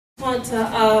What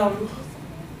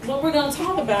we're going to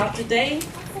talk about today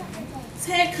is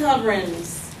head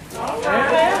coverings. All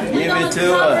right. Give it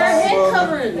to us. Head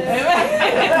coverings.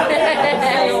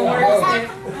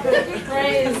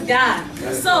 Praise God.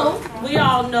 So, we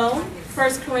all know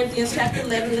 1 Corinthians chapter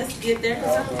 11. Let's get there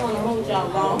because I don't want to hold y'all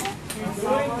long.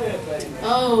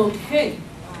 Okay.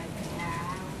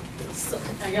 So,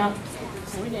 are y'all?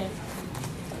 We did.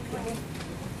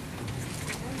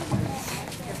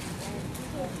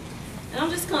 And I'm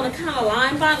just going to kind of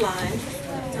line by line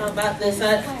talk about this.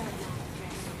 I've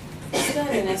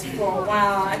studying this for a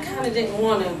while. I kind of didn't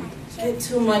want to get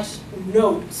too much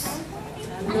notes.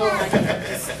 I know I can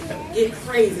just get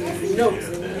crazy with notes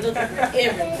and look for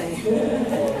everything.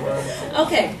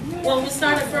 Okay, well, we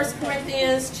start at 1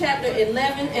 Corinthians chapter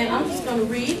 11, and I'm just going to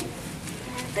read,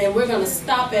 and we're going to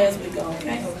stop as we go,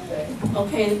 okay?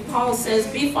 Okay, Paul says,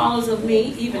 "Be followers of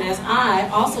me, even as I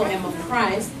also am of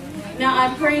Christ. Now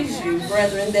I praise you,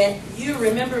 brethren, that you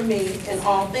remember me in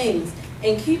all things,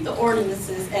 and keep the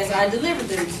ordinances as I delivered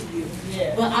them to you.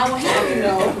 But I will have you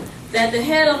know that the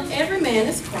head of every man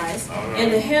is Christ,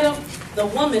 and the head of the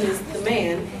woman is the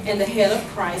man, and the head of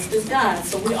Christ is God."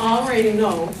 So we already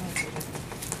know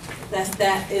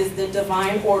that is the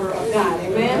divine order of God.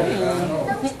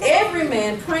 Amen? "Every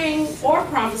man praying or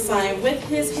prophesying with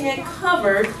his head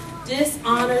covered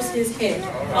dishonors his head."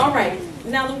 All right.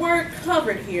 Now the word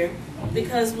 "covered" here,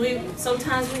 because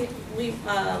sometimes we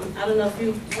I don't know if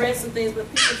you've read some things, but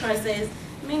people try to say it's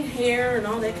hair and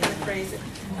all that kind of crazy.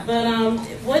 But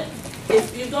what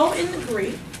if you go in the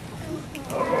Greek?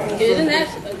 Isn't that?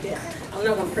 I'm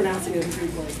not going to pronounce it in the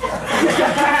Greek word.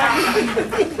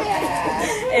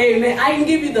 Amen. I can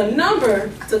give you the number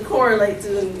to correlate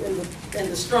to in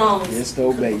the Strong's. Just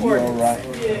obey. You all right?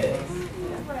 Yeah.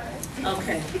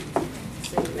 Okay.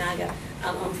 So now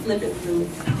I'm flipping through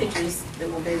pictures that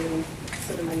my baby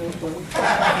put in my notebook.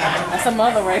 That's a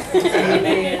mother, right?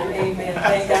 Amen. Amen.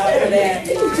 Thank God for that.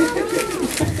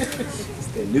 It's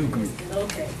the new Greek.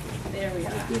 Okay. There we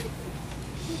are.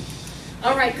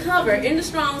 All right. Cover in the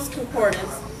Strong's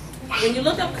Concordance. When you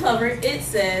look up cover, it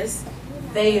says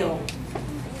veil.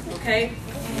 Okay.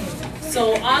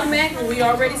 So automatically, we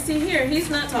already see here, he's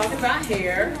not talking about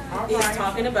hair. He's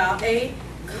talking about a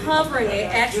covering, an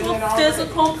actual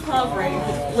physical covering,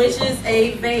 which is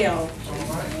a veil.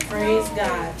 Praise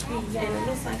God. And it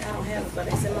looks like I don't have it, but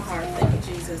it's in my heart. Thank you,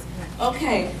 Jesus.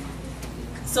 Okay.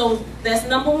 So that's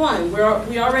number one.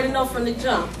 We already know from the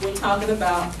jump we're talking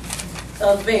about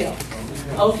a veil.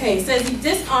 Okay. It says he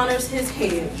dishonors his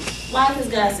head. Why? Because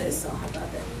God says so. How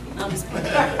about that? I'm just playing.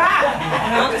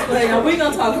 I'm just playing. We're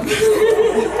going to talk about it.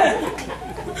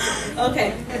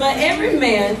 Okay, but every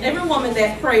man, every woman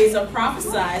that prays or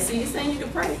prophesies, see, he's saying you can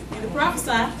pray, you can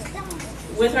prophesy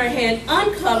with her head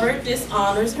uncovered,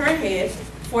 dishonors her head,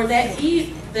 for that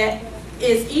is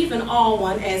even all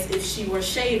one as if she were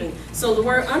shaven. So the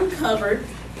word uncovered,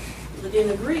 look in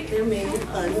the Greek, they're meaning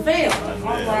unveiled.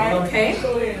 Okay?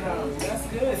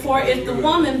 "For if the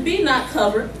woman be not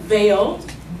covered, veiled,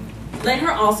 let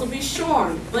her also be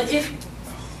shorn. But if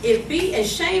it be a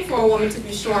shame for a woman to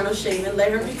be shorn or shaven,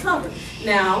 let her be covered."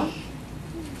 Now,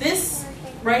 this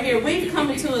right here, we've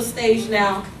come into a stage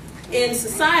now in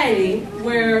society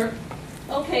where,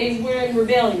 okay, we're in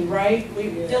rebellion, right?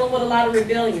 We're dealing with a lot of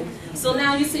rebellion. So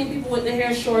now you see people with their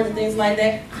hair short and things like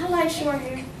that. I like short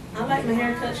hair. I like my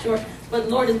hair cut short. But the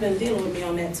Lord has been dealing with me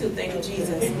on that too, thank you,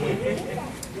 Jesus.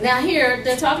 Now here,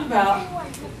 they're talking about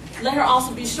let her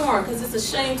also be shorn, because it's a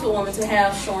shame to a woman to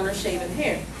have shorn or shaven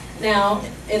hair. Now,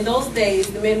 in those days,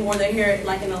 the men wore their hair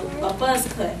like in a buzz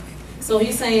cut. So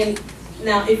he's saying,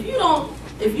 now if you don't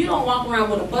walk around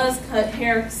with a buzz cut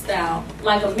hairstyle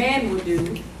like a man would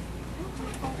do,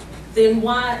 then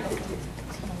why?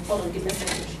 Hold on, give me a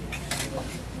second.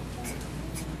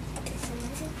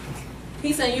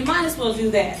 He's saying you might as well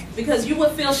do that because you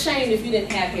would feel shamed if you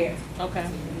didn't have hair. Okay.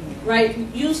 Right?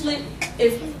 Usually,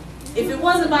 if it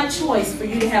wasn't by choice for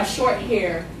you to have short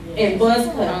hair and buzz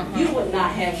cut, you would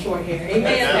not have short hair.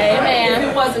 Amen. Amen. If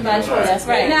it wasn't by choice. That's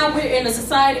right. Now we're in a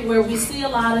society where we see a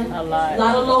lot of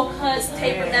low cuts,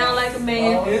 tapered down like a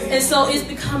man, and so it's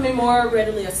becoming more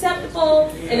readily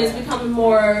acceptable, and it's becoming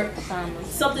more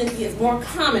something is more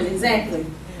common. Exactly.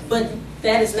 But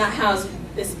that is not how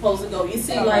it's supposed to go. You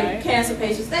see, like cancer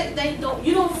patients,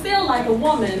 you don't feel like a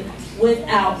woman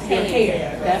without your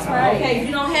hair. That's right. Okay, if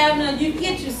you don't have none, you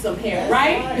get you some hair,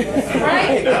 right? Right?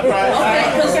 Okay,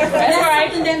 because that's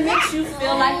something that makes you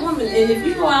feel like a woman. And if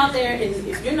you go out there and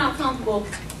if you're not comfortable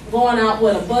going out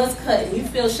with a buzz cut and you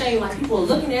feel shame, like people are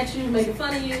looking at you, making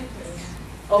fun of you,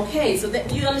 okay, so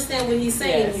that you understand what he's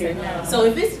saying here. So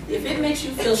if it makes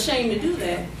you feel shame to do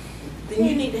that, then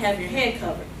you need to have your head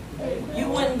covered. You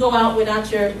wouldn't go out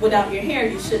without your hair.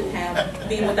 You shouldn't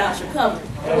be without your covering.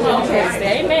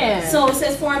 Okay. Amen. So it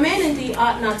says, for a man indeed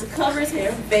ought not to cover his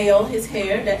hair, veil his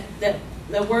hair.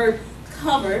 That word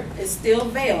cover is still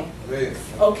veil.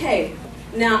 Okay.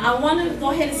 Now I want to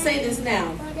go ahead and say this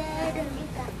now.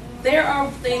 There are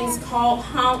things called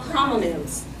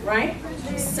homonyms, right?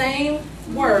 Same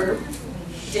word,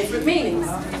 different meanings.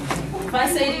 If I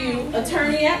say to you,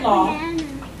 attorney at law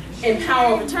and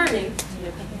power of attorney,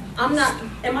 am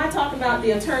I talking about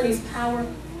the attorney's power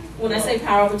when I say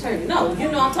power of attorney? No, you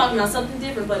know I'm talking about something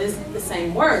different, but it's the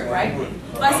same word, right?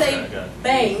 If I say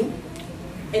bang,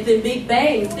 and then Big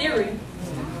Bang Theory,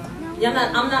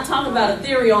 I'm not talking about a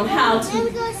theory on how to,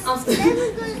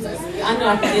 I know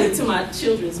I can get into my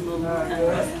children's movie,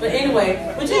 but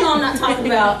anyway, but you know I'm not talking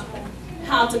about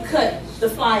how to cut the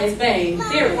fly is bang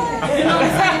theory. You know what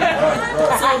I'm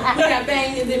saying? So we got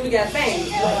bang and then we got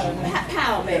bang.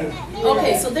 Pow bang.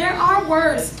 Okay, so there are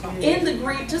words in the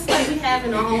Greek, just like we have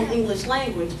in our own English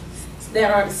language,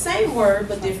 that are the same word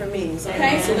but different meanings.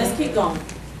 Okay, so let's keep going.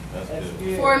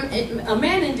 For a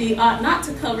man indeed ought not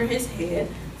to cover his head,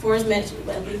 for his mentioned,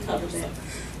 but we covered that.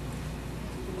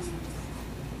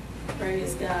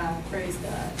 Praise God, praise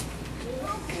God.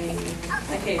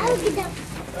 Okay.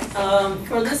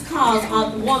 For this cause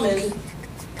ought the woman,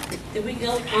 did we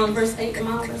go on verse 8?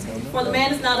 For the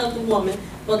man is not of the woman,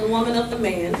 but the woman of the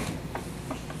man.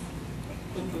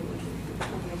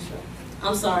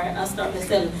 I'm sorry, I'll start at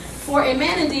 7. For a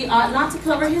man indeed ought not to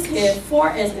cover his head,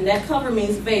 and that cover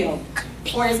means veil,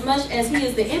 for as much as he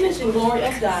is the image and glory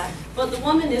of God, but the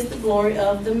woman is the glory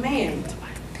of the man.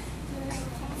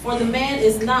 For the man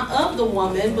is not of the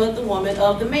woman, but the woman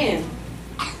of the man.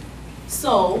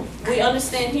 So, we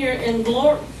understand here in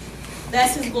glory,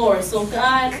 that's his glory. So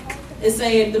God is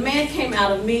saying, the man came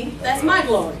out of me, that's my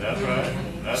glory. That's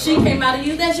right. She came out of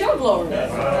you, that's your glory.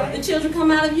 That's right. The children come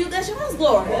out of you, that's yours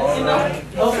glory. You know?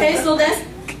 Okay, so that's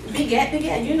begat,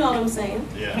 you know what I'm saying?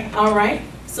 Yeah. All right.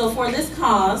 So for this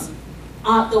cause,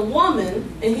 the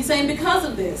woman, and he's saying because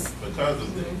of this,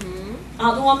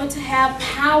 the woman to have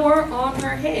power on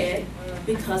her head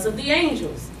because of the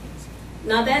angels.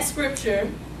 Now that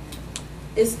scripture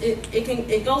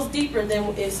it goes deeper than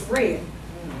it's read.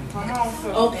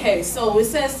 Okay, so it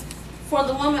says, for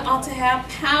the woman ought to have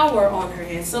power on her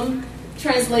head. Some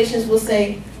translations will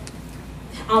say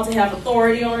ought to have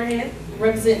authority on her head,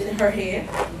 representing her head.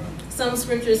 Some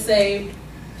scriptures say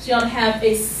she ought to have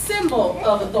a symbol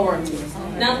of authority.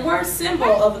 Now the word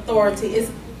symbol of authority is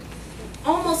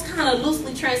almost kind of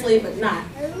loosely translated, but not.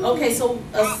 Okay, so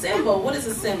a symbol, what is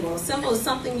a symbol? A symbol is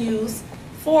something used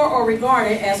for or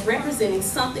regarded as representing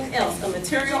something else, a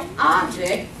material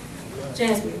object.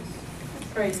 Jasmine,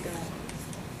 praise God.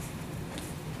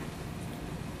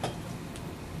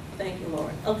 Thank you,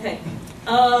 Lord. Okay.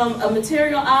 A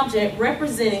material object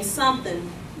representing something,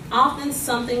 often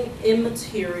something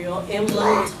immaterial,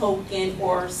 emblem, token,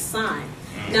 or sign.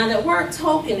 Now that word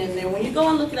token in there, when you go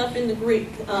and look it up in the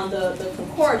Greek, the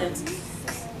concordance,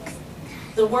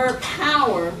 the word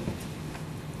power,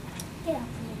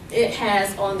 it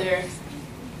has on there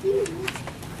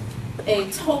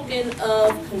a token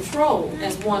of control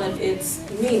as one of its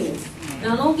meanings.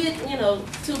 Now don't get,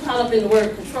 too caught up in the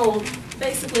word control.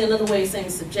 Basically another way of saying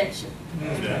subjection.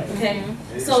 Okay?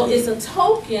 So it's a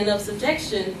token of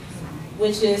subjection,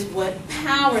 which is what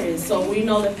power is. So we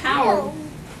know that power,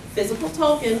 physical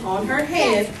token on her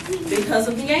head because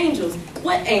of the angels.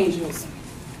 What angels?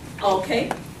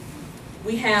 Okay.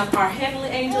 We have our heavenly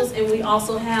angels and we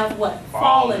also have what?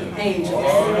 Fallen angels.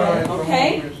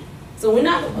 Okay? So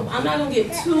I'm not going to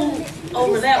get too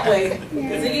over that way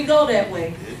because it can go that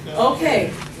way.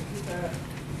 Okay.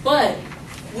 But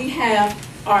we have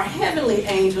our heavenly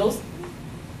angels,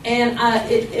 and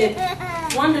it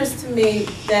wonders to me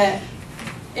that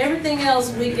everything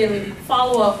else we can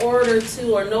follow an order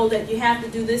to or know that you have to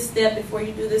do this step before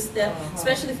you do this step,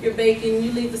 especially if you're baking,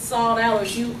 you leave the salt out, or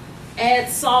if you add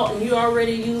salt and you're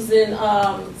already using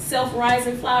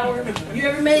self-rising flour. You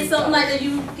ever made something like that?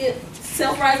 You get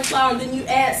self-rising flour and then you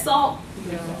add salt?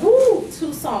 Woo,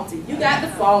 too salty. You got to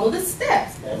follow the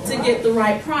steps to get the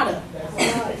right product.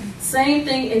 Same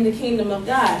thing in the kingdom of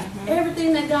God.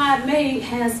 Everything that God made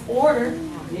has order.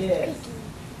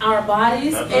 Our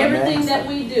bodies, everything that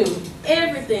we do,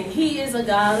 everything. He is a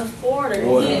God of order.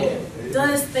 He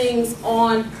does things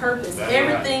on purpose.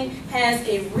 Everything has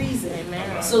a reason.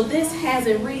 So this has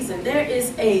a reason. There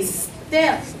is a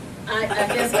step, I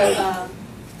guess,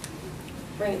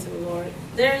 bring it to the Lord.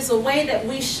 There is a way that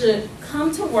we should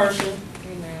come to worship,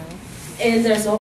 and there's a